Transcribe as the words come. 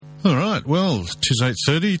All right, well, 'tis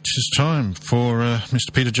 8:30. 'Tis time for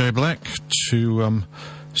Mr. Peter J. Black to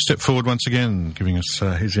step forward once again, giving us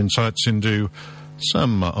his insights into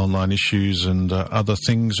some online issues and other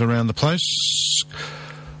things around the place.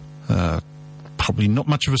 Probably not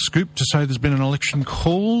much of a scoop to say there's been an election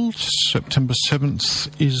called. September 7th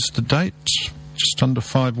is the date, just under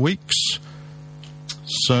 5 weeks.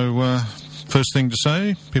 So, first thing to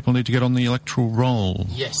say, people need to get on the electoral roll.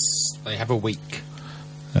 Yes, they have a week.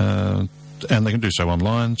 And they can do so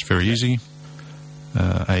online. It's very easy.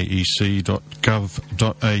 aec.gov.au.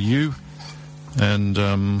 And,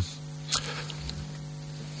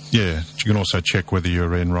 you can also check whether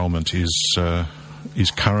your enrolment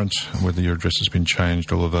is current, whether your address has been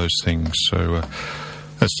changed, all of those things. So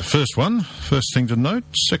that's the first one. First thing to note.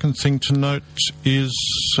 Second thing to note is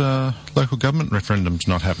local government referendums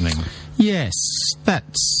not happening. Yes,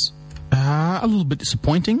 that's a little bit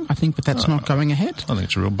disappointing, I think, but that's not going ahead. I think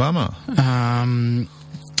it's a real bummer.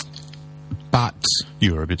 But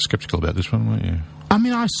you were a bit sceptical about this one, weren't you? I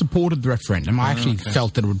mean, I supported the referendum. I actually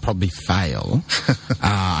felt that it would probably fail,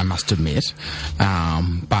 I must admit.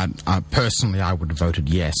 But personally, I would have voted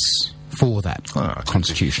yes for that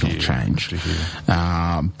constitutional change.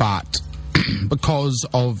 But because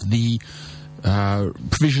of the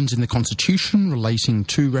provisions in the Constitution relating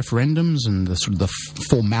to referendums and the sort of the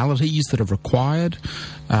formalities that are required,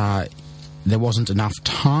 there wasn't enough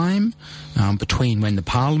time between when the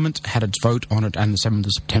Parliament had its vote on it and the 7th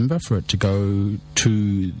of September for it to go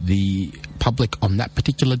to the public on that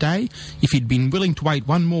particular day. If he'd been willing to wait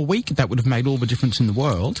one more week, that would have made all the difference in the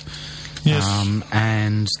world. Yes.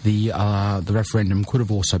 And the referendum could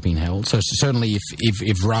have also been held. So certainly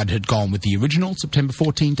if Rudd had gone with the original September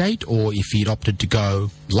 14 date, or if he'd opted to go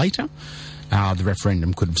later, the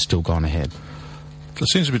referendum could have still gone ahead. It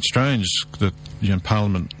seems a bit strange that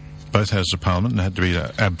Parliament, both houses of Parliament, and there had to be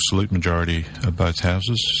an absolute majority of both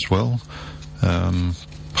houses as well,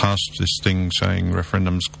 passed this thing saying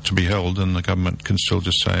referendums to be held, and the government can still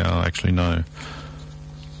just say, actually no.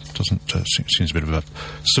 Seems a bit of a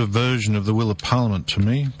subversion of the will of Parliament to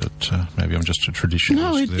me, but maybe I'm just a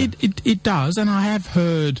traditionalist. No, it does, and I have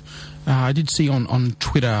heard, I did see on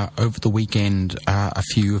Twitter over the weekend a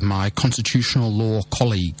few of my constitutional law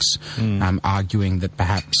colleagues arguing that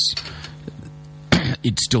perhaps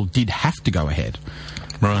it still did have to go ahead.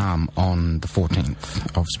 Right. On the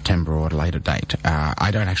 14th of September or at a later date.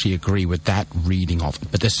 I don't actually agree with that reading of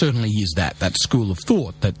it, but there certainly is that school of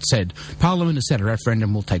thought that said Parliament has said a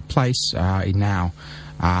referendum will take place. It now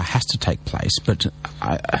has to take place. But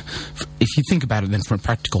if you think about it then from a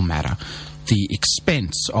practical matter, the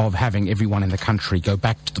expense of having everyone in the country go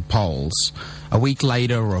back to the polls a week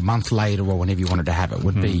later or a month later or whenever you wanted to have it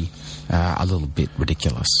would be a little bit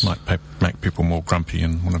ridiculous. Might make people more grumpy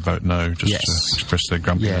and want to vote no, just to express their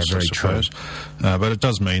grumpiness, I suppose. But it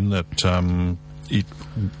does mean that it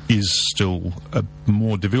is still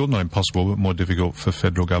more difficult, not impossible, but more difficult for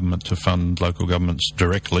federal government to fund local governments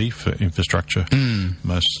directly for infrastructure,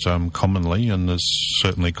 most commonly, and there's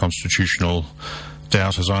certainly constitutional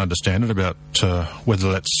doubt, as I understand it, about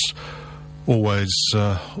whether that's always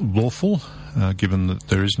lawful. Given that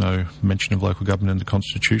there is no mention of local government in the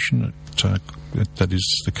Constitution, that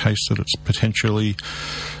is the case that it's potentially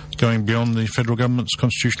going beyond the federal government's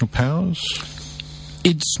constitutional powers?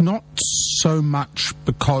 It's not so much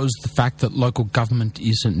because the fact that local government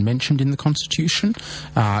isn't mentioned in the Constitution.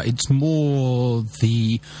 It's more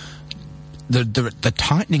the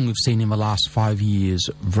tightening we've seen in the last 5 years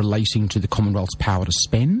relating to the Commonwealth's power to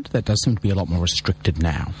spend. That does seem to be a lot more restricted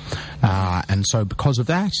now. And so because of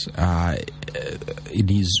that,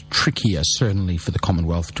 it is trickier, certainly, for the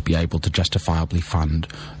Commonwealth to be able to justifiably fund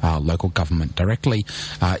local government directly.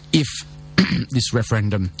 If this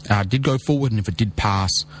referendum did go forward and if it did pass,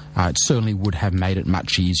 it certainly would have made it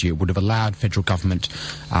much easier. It would have allowed federal government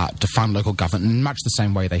to fund local government in much the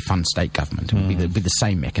same way they fund state government. It would be the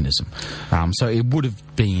same mechanism. So it would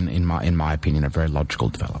have been, in my opinion, a very logical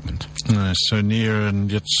development. So near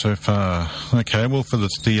and yet so far. Okay, well, for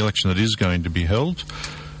the election that is going to be held,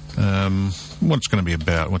 what's going to be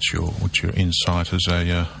about? What's your insight as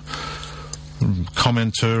a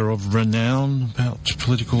commenter of renown about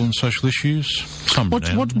political and social issues?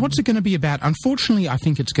 What's it going to be about? Unfortunately, I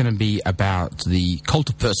think it's going to be about the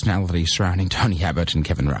cult of personality surrounding Tony Abbott and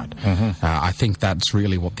Kevin Rudd. I think that's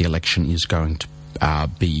really what the election is going to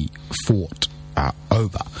be fought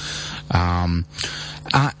over. And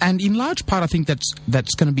in large part, I think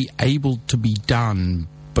that's going to be able to be done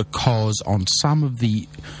because on some of the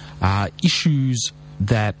issues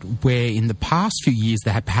that where in the past few years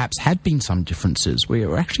there perhaps had been some differences,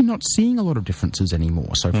 we're actually not seeing a lot of differences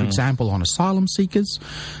anymore. So, for example, on asylum seekers,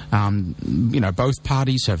 both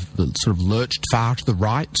parties have sort of lurched far to the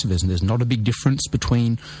right, so there's not a big difference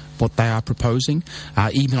between what they are proposing,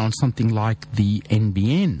 even on something like the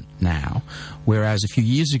NBN now, whereas a few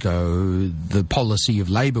years ago the policy of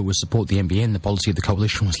Labor was support the NBN, the policy of the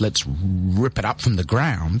coalition was let's rip it up from the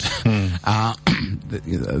ground.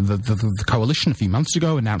 The coalition a few months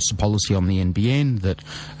ago announced a policy on the NBN that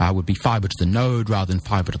would be fibre to the node rather than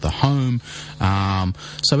fibre to the home.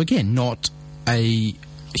 So again, not a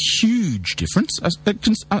huge difference,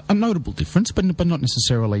 a notable difference, but not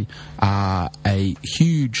necessarily a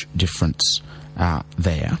huge difference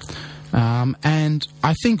there. And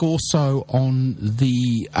I think also on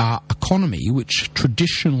the economy, which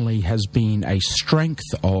traditionally has been a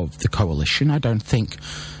strength of the coalition, I don't think,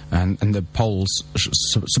 and the polls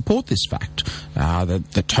support this fact,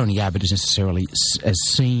 that Tony Abbott is necessarily as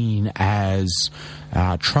seen as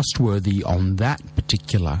trustworthy on that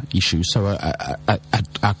particular issue. So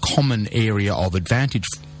a common area of advantage,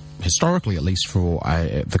 historically at least, for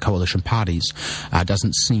the coalition parties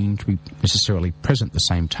doesn't seem to be necessarily present at the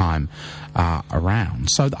same time around.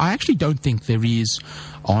 So I actually don't think there is,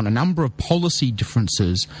 on a number of policy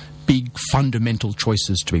differences, big fundamental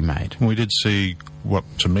choices to be made. We did see what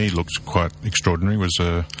to me looked quite extraordinary was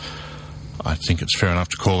I think it's fair enough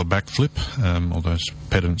to call a backflip, although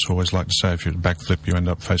pedants always like to say if you're a backflip you end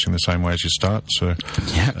up facing the same way as you start. So a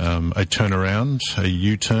turnaround, a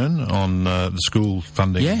U-turn on the school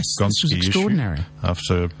funding Gonski issue.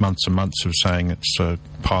 After months and months of saying it's a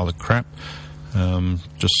pile of crap,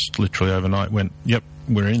 just literally overnight went, yep,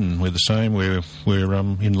 we're the same, we're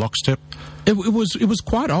in lockstep. It was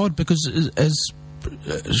quite odd because as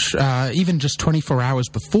even just 24 hours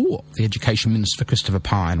before, the Education Minister, Christopher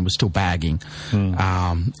Pyne, was still bagging,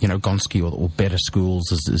 Gonski or better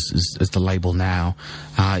schools as the label now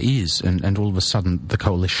is, and all of a sudden the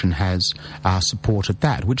coalition has supported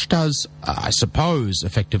that, which does, I suppose,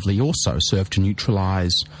 effectively also serve to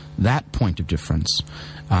neutralise that point of difference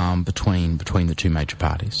between the two major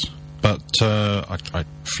parties. But I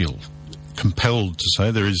feel compelled to say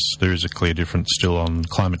there is a clear difference still on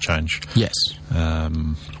climate change. Yes.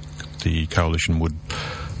 The coalition would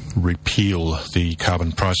repeal the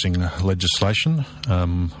carbon pricing legislation,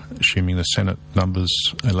 assuming the Senate numbers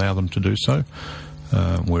allow them to do so,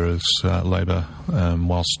 whereas Labor,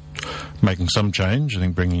 whilst making some change, I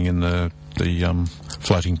think bringing in the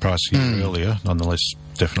floating price earlier, nonetheless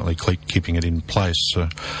definitely keeping it in place.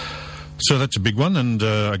 So that's a big one, and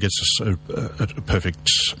I guess a perfect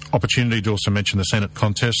opportunity to also mention the Senate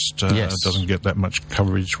contest. It doesn't get that much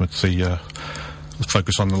coverage with the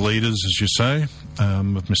focus on the leaders, as you say,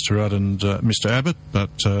 of Mr. Rudd and Mr. Abbott,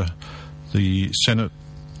 but the Senate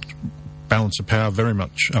balance of power very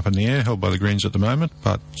much up in the air, held by the Greens at the moment,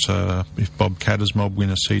 but if Bob Katter's mob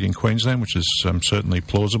win a seat in Queensland, which is certainly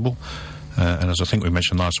plausible, and as I think we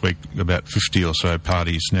mentioned last week, about 50 or so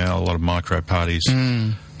parties now, a lot of micro parties,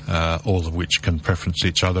 all of which can preference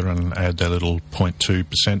each other and add their little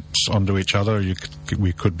 0.2% onto each other.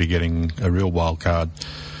 We could be getting a real wild card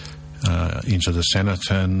into the Senate,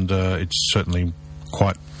 and it's certainly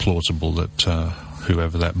quite plausible that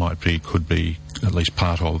whoever that might be could be at least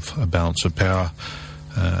part of a balance of power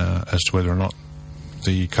as to whether or not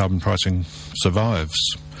the carbon pricing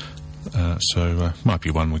survives. So might be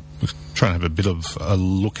one we're trying to have a bit of a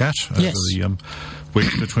look at over the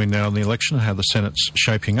week between now and the election, how the Senate's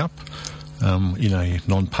shaping up in a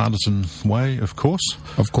non-partisan way, of course.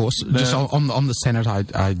 Of course. Just on the Senate,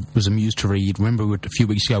 I was amused to read. Remember, a few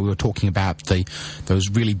weeks ago we were talking about those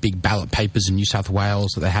really big ballot papers in New South Wales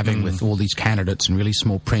that they're having with all these candidates in really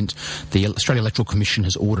small print. The Australian Electoral Commission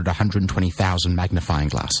has ordered 120,000 magnifying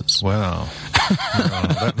glasses. Wow.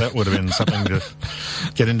 That would have been something to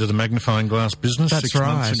get into the magnifying glass business 6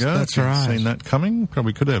 months ago. That's right. Seen that coming?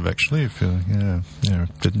 Probably could have, actually, if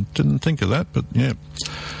didn't think of that, but yeah.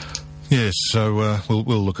 Yes, so we'll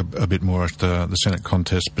look a bit more at the Senate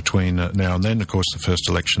contest between now and then. Of course, the first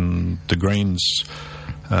election, the Greens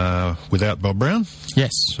without Bob Brown.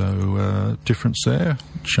 Yes. So difference there,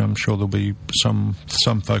 which I'm sure there'll be some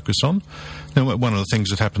focus on. Now, one of the things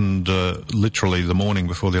that happened literally the morning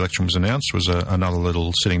before the election was announced was another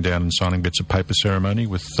little sitting down and signing bits of paper ceremony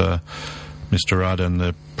with Mr. Rudd and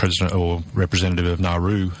the president or representative of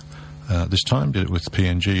Nauru this time. Did it with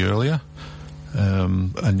PNG earlier.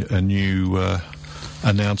 A new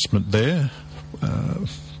announcement there.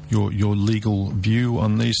 Your legal view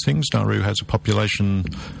on these things. Nauru has a population,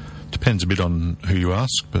 depends a bit on who you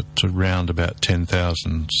ask, but around about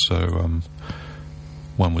 10,000. So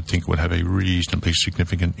one would think it would have a reasonably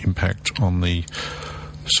significant impact on the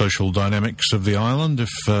social dynamics of the island if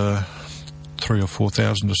 3,000 or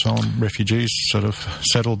 4,000 asylum refugees sort of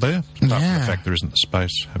settled there. Apart from the fact there isn't the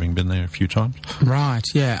space, having been there a few times. Right,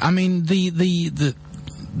 yeah. I mean,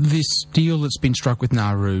 this deal that's been struck with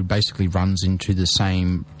Nauru basically runs into the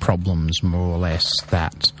same problems, more or less,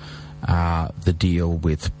 that the deal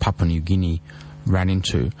with Papua New Guinea ran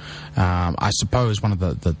into. I suppose one of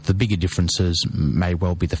the bigger differences may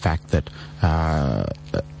well be the fact that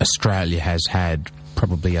Australia has had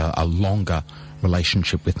probably a longer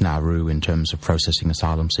relationship with Nauru in terms of processing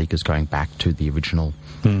asylum seekers going back to the original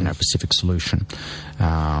Pacific solution,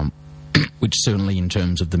 which certainly in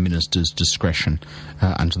terms of the minister's discretion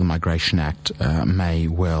under the Migration Act may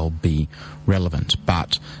well be relevant.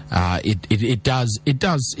 But it does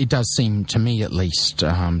seem to me at least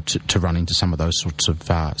to run into some of those sorts of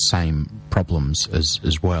same problems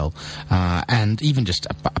as well. And even just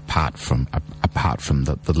apart from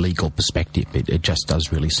the legal perspective, it just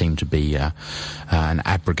does really seem to be an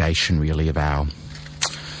abrogation really of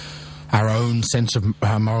our own sense of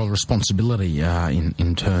moral responsibility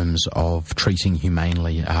in terms of treating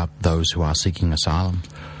humanely those who are seeking asylum.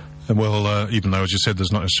 Well, even though, as you said,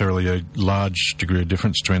 there's not necessarily a large degree of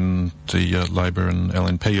difference between the Labor and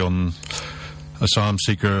LNP on asylum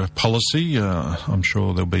seeker policy, I'm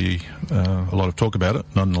sure there'll be a lot of talk about it,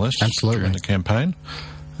 nonetheless, during the campaign.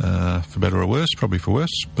 For better or worse, probably for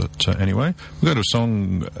worse. But anyway, we'll go to a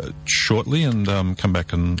song shortly and come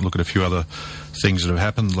back and look at a few other things that have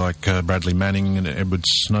happened, like Bradley Manning and Edward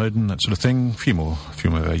Snowden, that sort of thing. A few more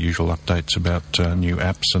of our usual updates about new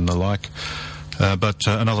apps and the like. But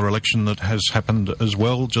another election that has happened as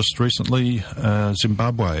well just recently,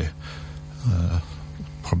 Zimbabwe.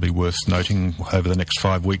 Probably worth noting over the next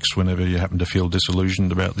 5 weeks, whenever you happen to feel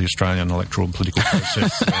disillusioned about the Australian electoral and political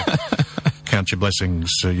process. Count your blessings.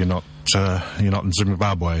 You're not in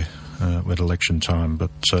Zimbabwe at election time.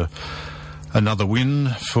 But another win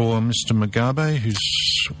for Mr. Mugabe, who's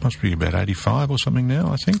must be about 85 or something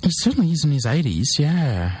now, I think. He certainly is in his 80s.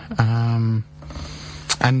 Yeah.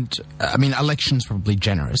 And, I mean, election's probably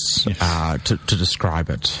generous to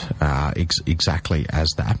describe it exactly as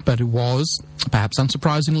that. But it was, perhaps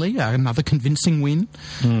unsurprisingly, another convincing win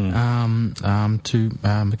to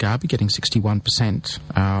Mugabe, getting 61%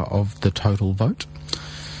 of the total vote.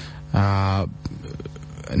 A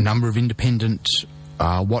number of independent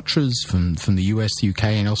watchers from the US, the UK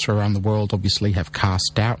and elsewhere around the world obviously have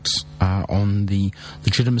cast doubts on the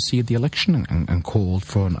legitimacy of the election and called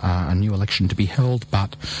for a new election to be held,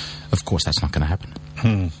 but of course that's not going to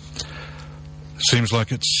happen. Seems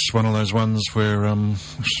like it's one of those ones where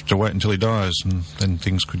just to wait until he dies and then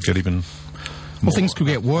things could get even well, things could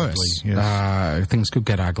get worse. Ugly, yes. Things could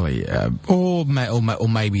get ugly. Or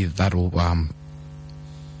maybe that'll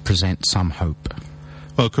present some hope.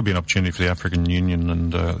 Well, it could be an opportunity for the African Union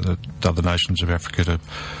and the other nations of Africa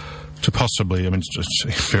to possibly, I mean, it's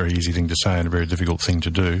a very easy thing to say and a very difficult thing to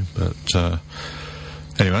do, but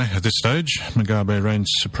anyway, at this stage, Mugabe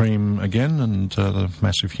reigns supreme again, and the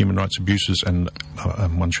massive human rights abuses and,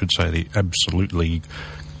 one should say, the absolutely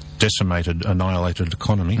decimated, annihilated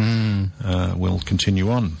economy will continue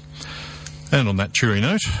on. And on that cheery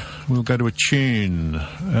note, we'll go to a tune.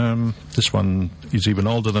 This one is even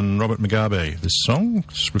older than Robert Mugabe. This song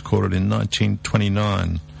was recorded in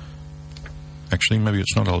 1929. Actually, maybe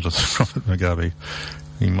it's not older than Robert Mugabe.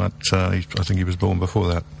 He might, I think he was born before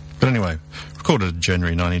that. But anyway, recorded in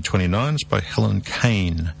January 1929. It's by Helen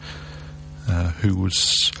Kane, who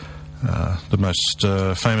was the most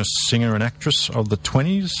famous singer and actress of the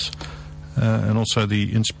 20s. And also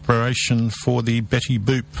the inspiration for the Betty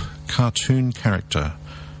Boop cartoon character.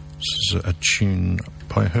 This is a tune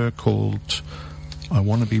by her called I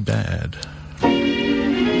Wanna Be Bad. To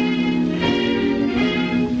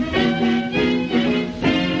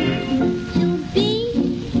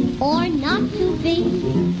be or not to be,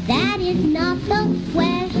 that is not the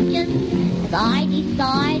question. 'Cause I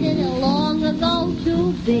decided long ago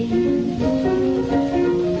to be.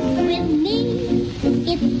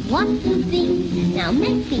 What to be? Now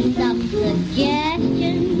make me some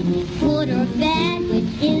suggestions. Good or bad,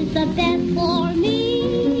 which is the best for me?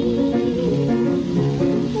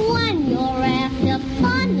 When you're after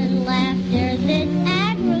fun and laughter that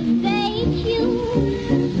aggravates you,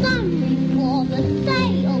 some recall the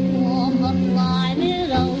sail warm a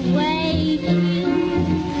climate awaiting you.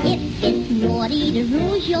 If it's naughty to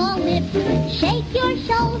rouge your lips, shake your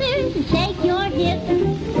shoulders and shake your hips.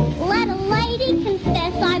 Let a lady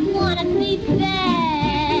confess I wanna be bad.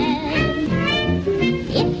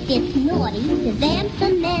 If it's naughty to dance the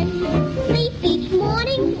men, sleep each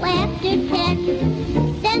morning, laughter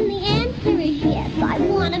text.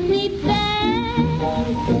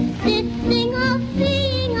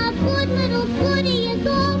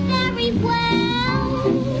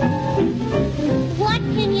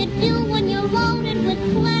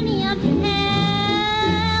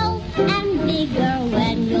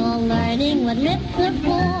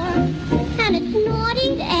 before, and it's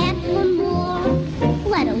naughty to ask for more.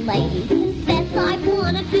 Let a lady confess I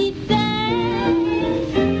wanna be bad.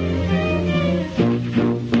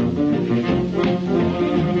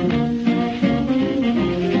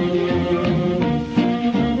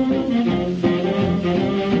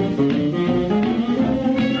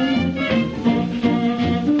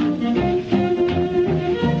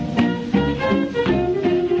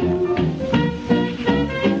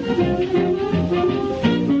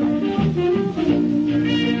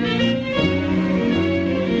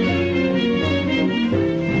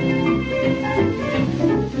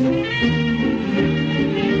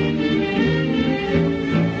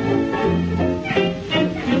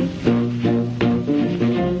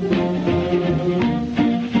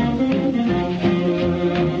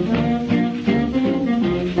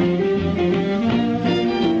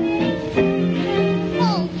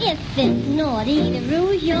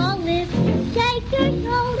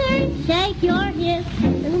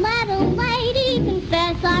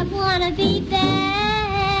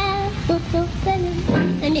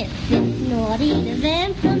 And if it's naughty to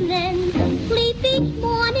vamp and then sleep each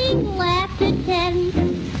morning, laugh to 10,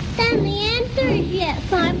 then the answer is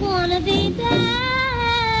yes, I wanna be bad.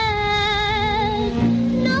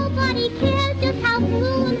 Nobody cares just how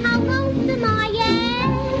blue and how lonesome I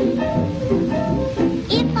am.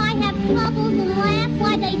 If I have troubles and laugh,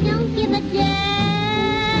 why they don't give a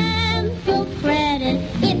damn. So credit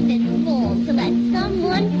if it's full to let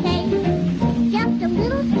someone take. Just a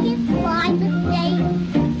little kiss by mistake.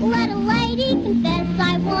 Let a lady confess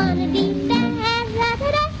I wanna be bad.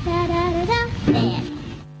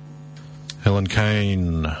 Helen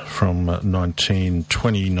Kane from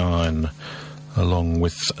 1929, along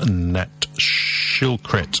with Nat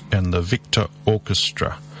Shilkret and the Victor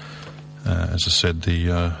Orchestra. As I said,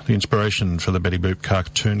 the inspiration for the Betty Boop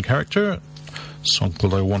cartoon character, a song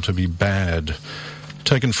called I Want to Be Bad,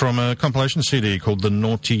 taken from a compilation CD called The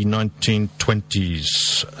Naughty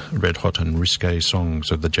 1920s, Red Hot and Risque Songs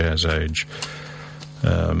of the Jazz Age.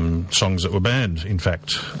 Songs that were banned, in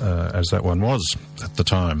fact, as that one was at the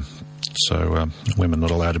time. So women not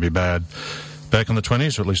allowed to be bad back in the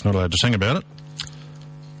 20s, or at least not allowed to sing about it.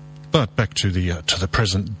 But back to the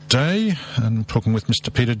present day, and talking with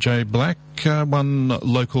Mr. Peter J. Black, one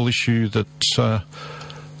local issue that I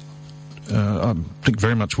think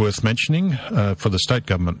very much worth mentioning for the state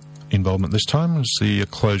government involvement this time was the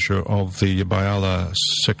closure of the Biala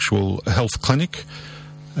Sexual Health Clinic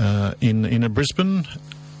in Brisbane.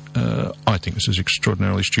 I think this is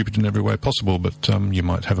extraordinarily stupid in every way possible, but you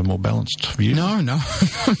might have a more balanced view. No,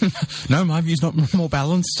 my view's not more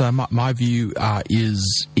balanced. My view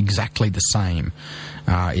is exactly the same.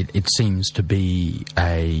 It seems to be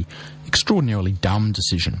a extraordinarily dumb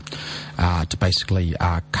decision to basically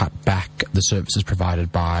cut back the services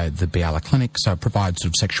provided by the Biala Clinic. So it provides sort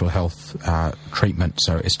of sexual health treatment,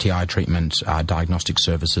 so STI treatment, diagnostic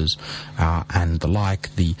services, and the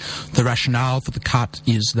like. The rationale for the cut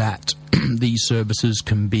is that these services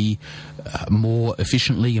can be more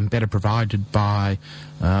efficiently and better provided by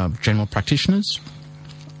general practitioners.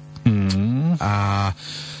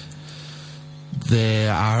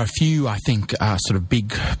 There are a few, I think, sort of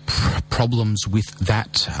big problems with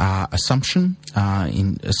that assumption,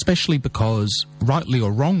 especially because, rightly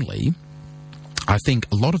or wrongly, I think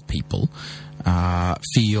a lot of people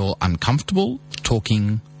feel uncomfortable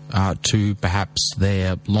talking to perhaps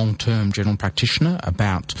their long-term general practitioner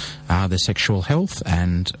about their sexual health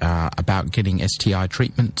and about getting STI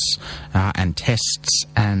treatments and tests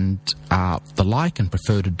and the like, and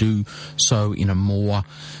prefer to do so in a more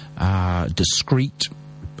discreet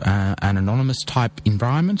and anonymous type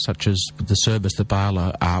environment, such as the service that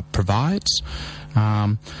Biala provides.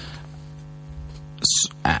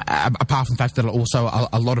 Apart from the fact that also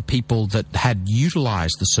a lot of people that had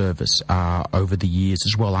utilised the service over the years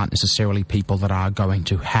as well aren't necessarily people that are going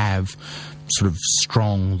to have sort of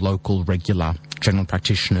strong, local, regular general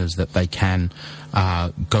practitioners that they can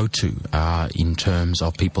go to in terms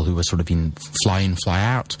of people who are sort of in, fly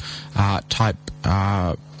out type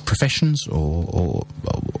professions or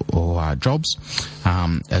jobs,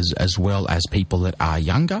 as well as people that are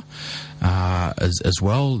younger, as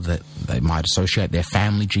well, that they might associate their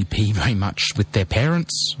family GP very much with their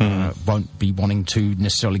parents, won't be wanting to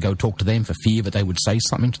necessarily go talk to them for fear that they would say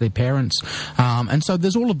something to their parents. And so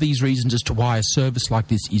there's all of these reasons as to why a service like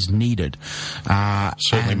this is needed.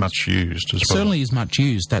 Certainly much used as well. Certainly is much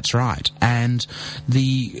used, that's right. And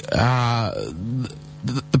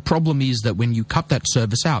the problem is that when you cut that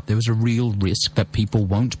service out, there is a real risk that people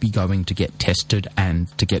won't be going to get tested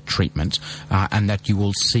and to get treatment, and that you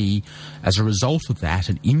will see, as a result of that,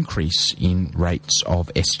 an increase in rates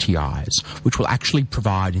of STIs, which will actually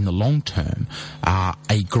provide, in the long term,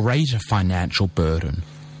 a greater financial burden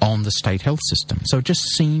on the state health system. So it just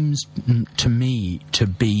seems to me to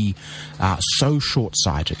be so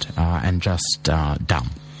short-sighted and just dumb.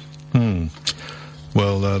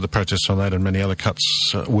 Well, the protests on that and many other cuts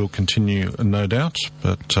will continue, no doubt,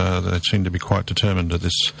 but they seem to be quite determined at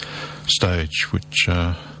this stage, which,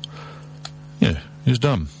 is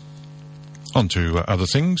dumb. On to other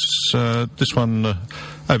things. This one,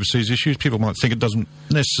 overseas issues. People might think it doesn't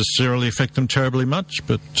necessarily affect them terribly much,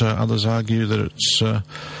 but others argue that it's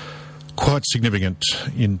quite significant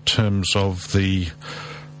in terms of the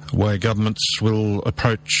way governments will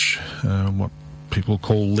approach what people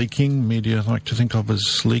call leaking. Media like to think of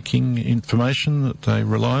as leaking information that they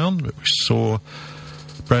rely on. But we saw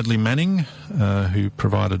Bradley Manning, who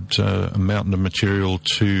provided a mountain of material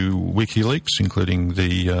to WikiLeaks, including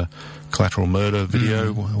the collateral murder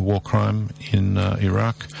video, war crime in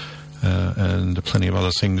Iraq, and plenty of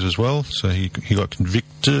other things as well. So he got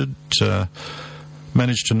convicted,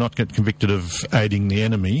 managed to not get convicted of aiding the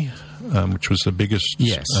enemy, which was the biggest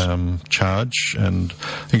charge. And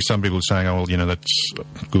I think some people are saying, oh, well, that's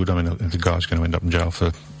good. I mean, the guy's going to end up in jail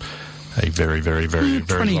for a very, very, very,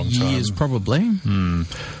 very long time. 20 years, probably.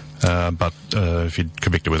 But if he'd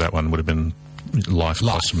convicted with that one, would have been life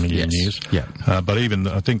plus a million years. Yeah. But even,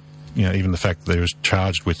 I think, even the fact that he was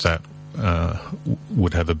charged with that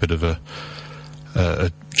would have a bit of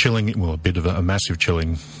a chilling, well, a massive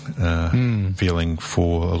chilling feeling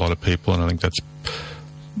for a lot of people, and I think that's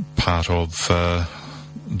part of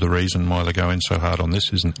the reason why they're going so hard on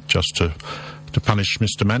this. Isn't just to punish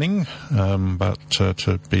Mr. Manning, but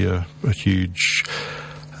to be a huge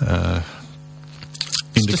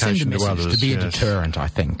indication to others. To be a deterrent, I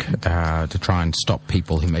think, to try and stop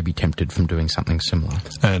people who may be tempted from doing something similar.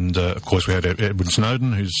 And, of course, we had Edward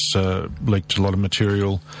Snowden, who's leaked a lot of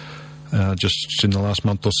material just in the last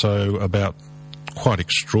month or so about quite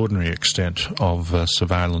extraordinary extent of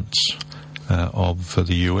surveillance of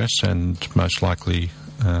the US and most likely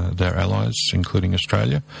their allies, including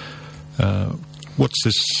Australia. What's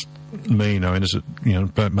this mean? I mean, is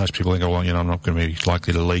it, most people think, oh, well, I'm not going to be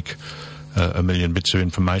likely to leak a million bits of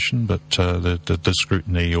information, but the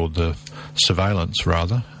scrutiny, or the surveillance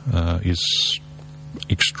rather, is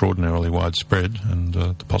extraordinarily widespread, and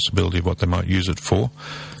the possibility of what they might use it for,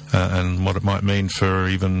 and what it might mean for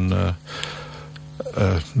even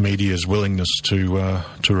media's willingness to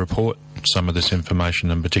report some of this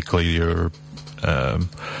information, and particularly your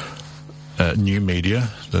new media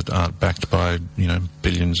that aren't backed by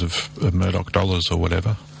billions of Murdoch dollars or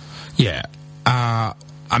whatever. Yeah.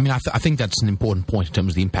 I mean, I think that's an important point in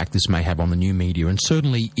terms of the impact this may have on the new media. And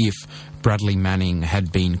certainly if Bradley Manning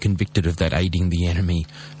had been convicted of that aiding the enemy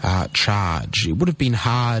charge, it would have been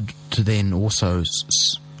hard to then also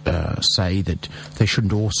say that they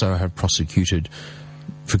shouldn't also have prosecuted,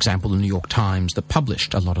 for example, the New York Times, that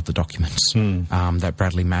published a lot of the documents that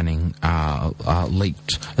Bradley Manning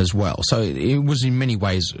leaked as well. So it was in many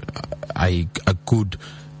ways a good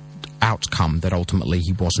outcome that ultimately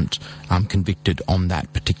he wasn't convicted on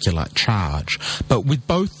that particular charge. But with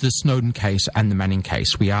both the Snowden case and the Manning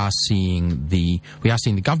case, we are seeing the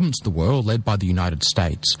governments of the world, led by the United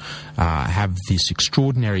States, have this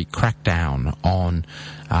extraordinary crackdown on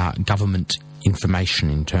government information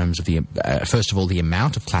in terms of the first of all the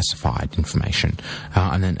amount of classified information,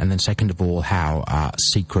 and then second of all how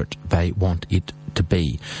secret they want it to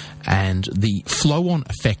be, and the flow-on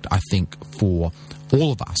effect, I think, for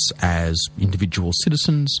all of us as individual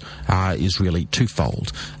citizens is really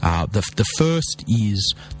twofold. The first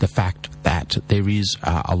is the fact that there is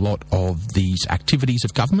a lot of these activities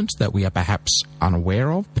of government that we are perhaps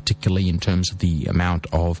unaware of, particularly in terms of the amount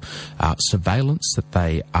of surveillance that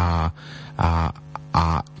they are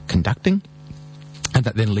conducting. And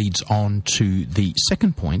that then leads on to the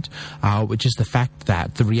second point, which is the fact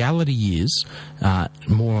that the reality is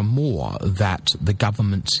more and more that the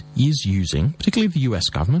government is using, particularly the US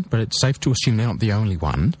government, but it's safe to assume they're not the only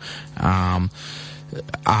one, are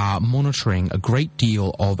monitoring a great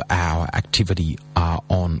deal of our activity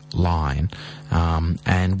online.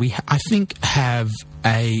 And we, I think, have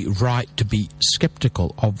a right to be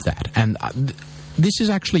sceptical of that. And this is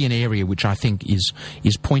actually an area which I think is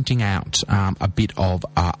pointing out a bit of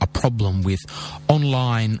a problem with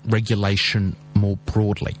online regulation more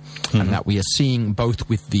broadly, and that we are seeing both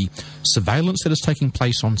with the surveillance that is taking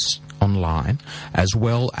place online, as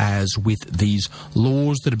well as with these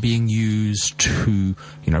laws that are being used to,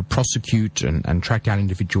 prosecute and track down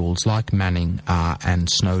individuals like Manning and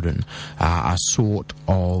Snowden, are sort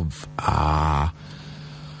of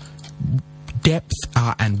depth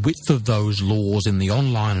and width of those laws in the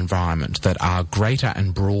online environment that are greater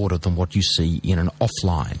and broader than what you see in an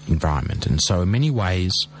offline environment. And so in many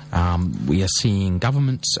ways, we are seeing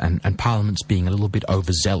governments and parliaments being a little bit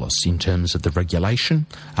overzealous in terms of the regulation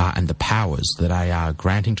and the powers that they are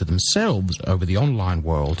granting to themselves over the online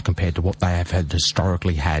world compared to what they have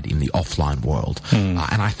historically had in the offline world. And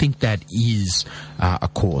I think that is a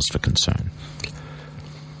cause for concern.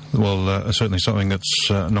 Well, certainly something that's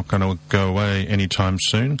not going to go away anytime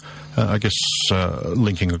soon. I guess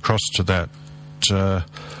linking across to that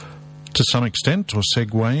to some extent, or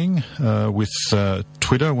segueing, with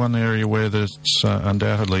Twitter, one area where there's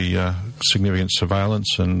undoubtedly significant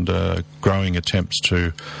surveillance and growing attempts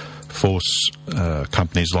to force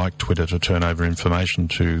companies like Twitter to turn over information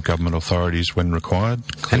to government authorities when required.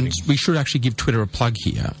 And we should actually give Twitter a plug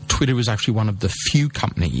here. Twitter is actually one of the few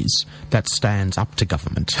companies that stands up to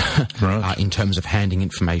government right. In terms of handing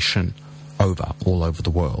information all over the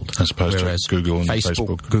world. As opposed to Google and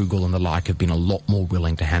Facebook, Google and the like have been a lot more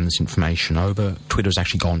willing to hand this information over. Twitter's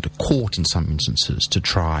actually gone to court in some instances to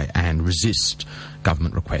try and resist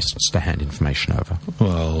government requests to hand information over.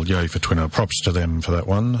 Well, yay for Twitter. Props to them for that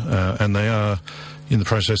one. And they are in the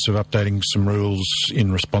process of updating some rules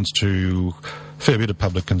in response to a fair bit of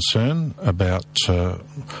public concern about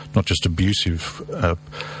not just abusive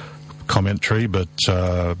commentary, but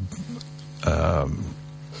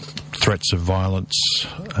threats of violence,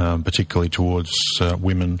 particularly towards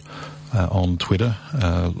women on Twitter.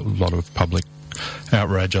 A lot of public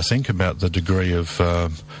outrage, I think, about the degree of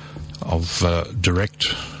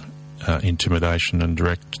direct intimidation and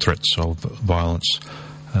direct threats of violence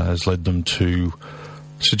has led them to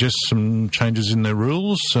suggest some changes in their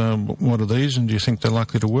rules. What are these, and do you think they're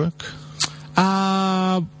likely to work?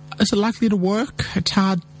 Is it likely to work? It's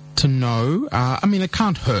hard to know. It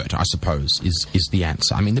can't hurt, I suppose, is the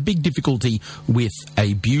answer. The big difficulty with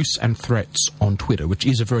abuse and threats on Twitter, which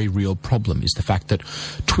is a very real problem, is the fact that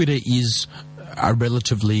Twitter is a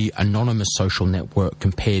relatively anonymous social network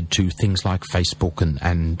compared to things like Facebook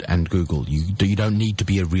and Google. You don't need to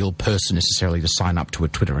be a real person necessarily to sign up to a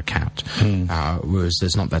Twitter account, whereas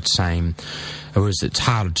there's not that same... Whereas it's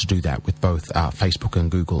harder to do that with both Facebook and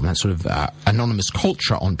Google. And that sort of anonymous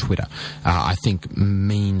culture on Twitter, I think,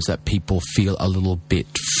 means that people feel a little bit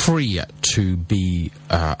freer to be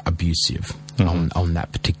abusive on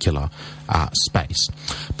that particular space.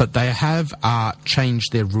 But they have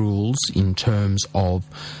changed their rules in terms of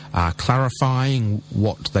clarifying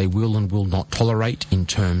what they will and will not tolerate in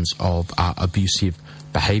terms of abusive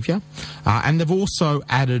behaviour, and they've also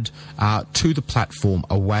added to the platform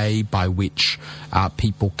a way by which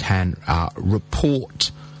people can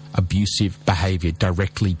report abusive behaviour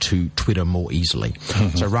directly to Twitter more easily.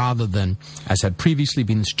 So rather than, as had previously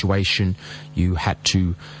been the situation, you had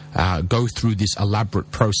to go through this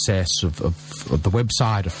elaborate process of the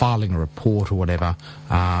website, of filing a report or whatever,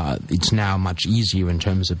 it's now much easier in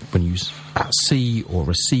terms of when you see or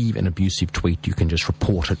receive an abusive tweet, you can just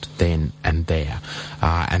report it then and there.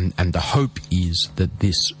 And the hope is that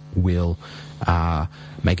this will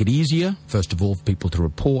make it easier, first of all, for people to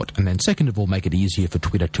report, and then second of all, make it easier for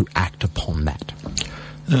Twitter to act upon that.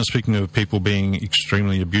 Now, speaking of people being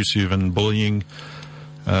extremely abusive and bullying,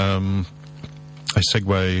 a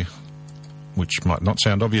segue which might not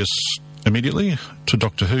sound obvious immediately, to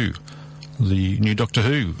Doctor Who. The new Doctor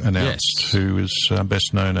Who announced, yes. Who is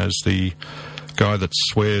best known as the guy that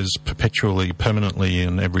swears perpetually, permanently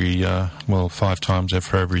in every, 5 times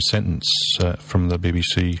for every sentence from the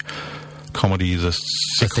BBC comedy The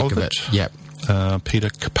Thick of It. Yep. Peter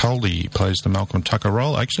Capaldi plays the Malcolm Tucker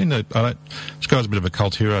role. Actually, no, this guy's a bit of a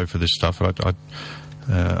cult hero for this stuff. I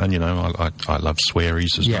love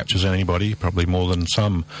swearies as much as anybody, probably more than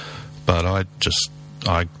some. But I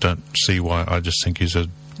don't see why. I just think he's a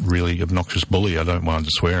really obnoxious bully. I don't mind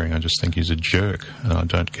the swearing. I just think he's a jerk, and I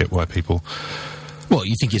don't get why people. Well,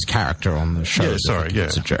 you think his character on the show is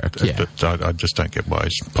a jerk. Yeah. But I just don't get why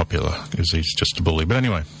he's popular, because he's just a bully. But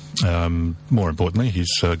anyway, more importantly, he's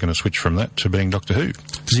going to switch from that to being Doctor Who.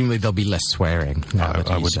 Presumably there'll be less swearing now that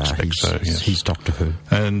I would expect so, yes. He's Doctor Who.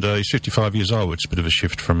 And he's 55 years old, which is a bit of a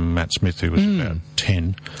shift from Matt Smith, who was about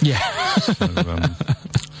 10. Yeah. So,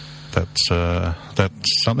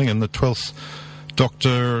 that's something. And the 12th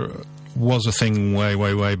Doctor was a thing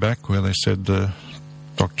way back, where they said the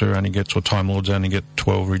Doctor only gets, or Time Lords only get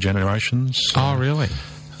 12 regenerations. Oh, really?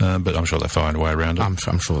 But I'm sure they'll find a way around it. I'm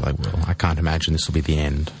sure they will. I can't imagine this will be the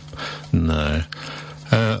end. No.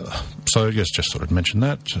 So yes, just thought I'd mention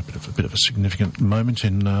that. A bit of a significant moment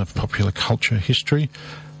in popular culture history.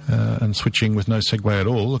 And switching with no segue at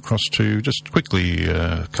all across to just quickly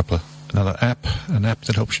an app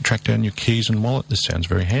that helps you track down your keys and wallet. This sounds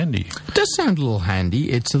very handy. It does sound a little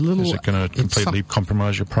handy. It's a little. Is it going to completely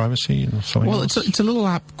compromise your privacy and something else? It's a little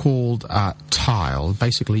app called Tile.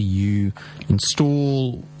 Basically, you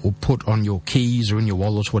install or put on your keys or in your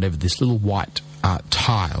wallet or whatever this little white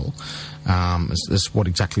tile. Is what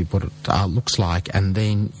it looks like, and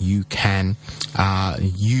then you can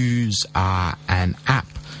use an app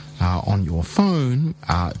on your phone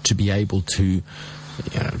to be able to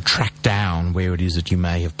track down where it is that you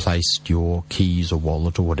may have placed your keys or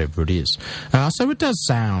wallet or whatever it is. So it does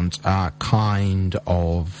sound kind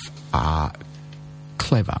of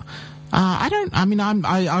clever. I'm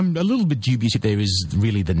a little bit dubious if there is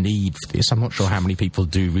really the need for this. I'm not sure how many people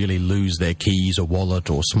do really lose their keys or wallet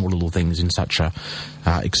or small little things in such a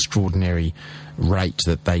extraordinary rate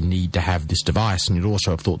that they need to have this device. And you'd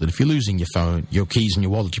also have thought that if you're losing your phone, your keys and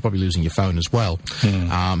your wallet, you're probably losing your phone as well.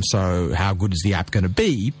 So how good is the app going to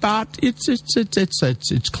be? But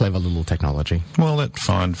it's clever little technology. Well, that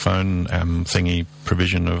find phone thingy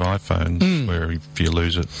provision of iPhones, where if you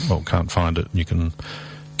lose it, can't find it, you can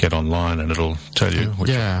get online and it'll tell you, which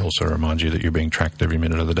also reminds you that you're being tracked every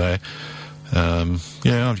minute of the day.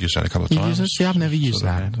 I've used that a couple of times. Use it? Yeah, I've never used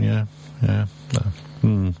that. Yeah.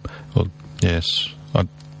 Well, yes. But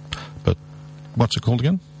what's it called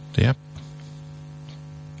again? The app?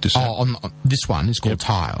 This one is called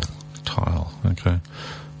Tile. Tile, okay.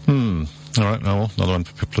 All right, well, another one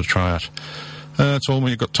for people to try out. That's all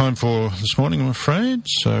we've got time for this morning, I'm afraid.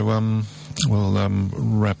 So we'll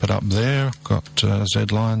wrap it up there. Got Z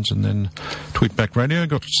Lines and then Tweetback Radio.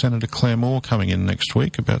 Got Senator Claire Moore coming in next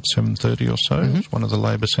week about 7:30 or so. It's one of the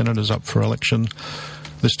Labor senators up for election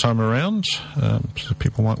this time around. So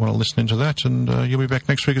people might want to listen into that. And you'll be back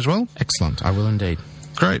next week as well? Excellent. I will indeed.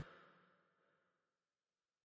 Great.